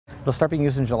It'll start being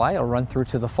used in July. It'll run through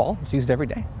to the fall. It's used every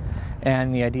day.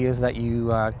 And the idea is that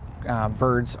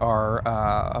birds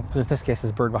are, in this case,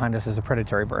 this bird behind us is a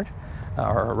predatory bird,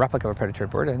 or a replica of a predatory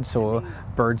bird, and so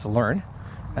birds learn.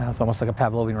 It's almost like a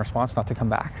Pavlovian response not to come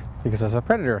back because there's a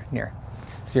predator near.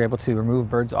 So you're able to remove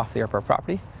birds off the airport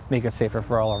property, make it safer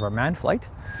for all of our manned flight,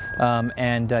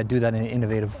 and do that in an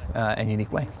innovative and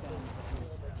unique way.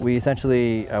 We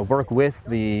essentially work with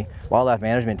the wildlife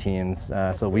management teams,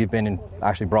 so we've been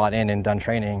actually brought in and done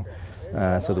training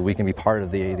so that we can be part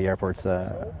of the airport's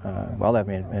wildlife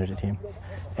management team.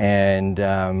 And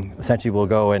essentially we'll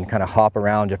go and kind of hop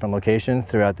around different locations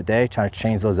throughout the day, trying to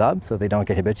change those up so they don't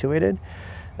get habituated.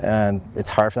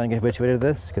 It's hard for them to get habituated to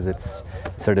this because it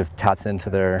sort of taps into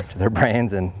their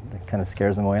brains and it kind of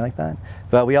scares them away like that.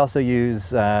 But we also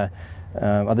use other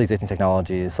existing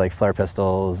technologies like flare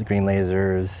pistols, green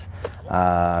lasers,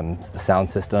 sound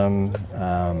system,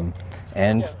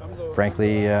 and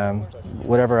frankly,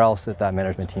 whatever else that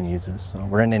management team uses. So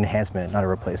we're an enhancement, not a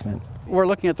replacement. We're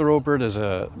looking at the Robird as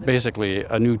basically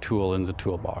a new tool in the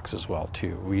toolbox as well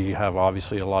too. We have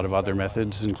obviously a lot of other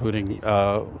methods, including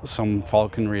some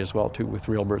falconry as well too with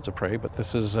real birds of prey, but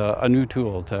this is a new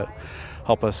tool to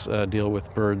help us deal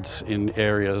with birds in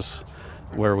areas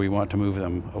where we want to move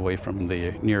them away from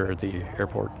near the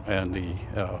airport and the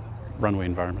runway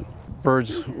environment.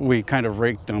 Birds, we kind of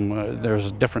rate them,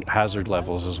 there's different hazard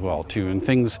levels as well too, and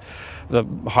the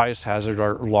highest hazard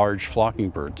are large flocking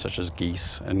birds such as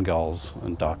geese and gulls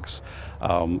and ducks.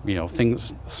 You know,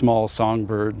 small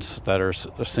songbirds that are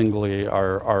singly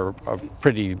are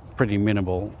pretty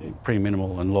minimal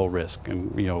and low risk,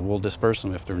 and you know, we'll disperse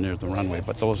them if they're near the runway,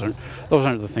 but those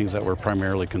aren't the things that we're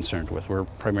primarily concerned with. We're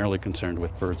primarily concerned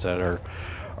with birds that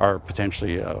are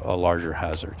potentially a larger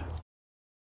hazard.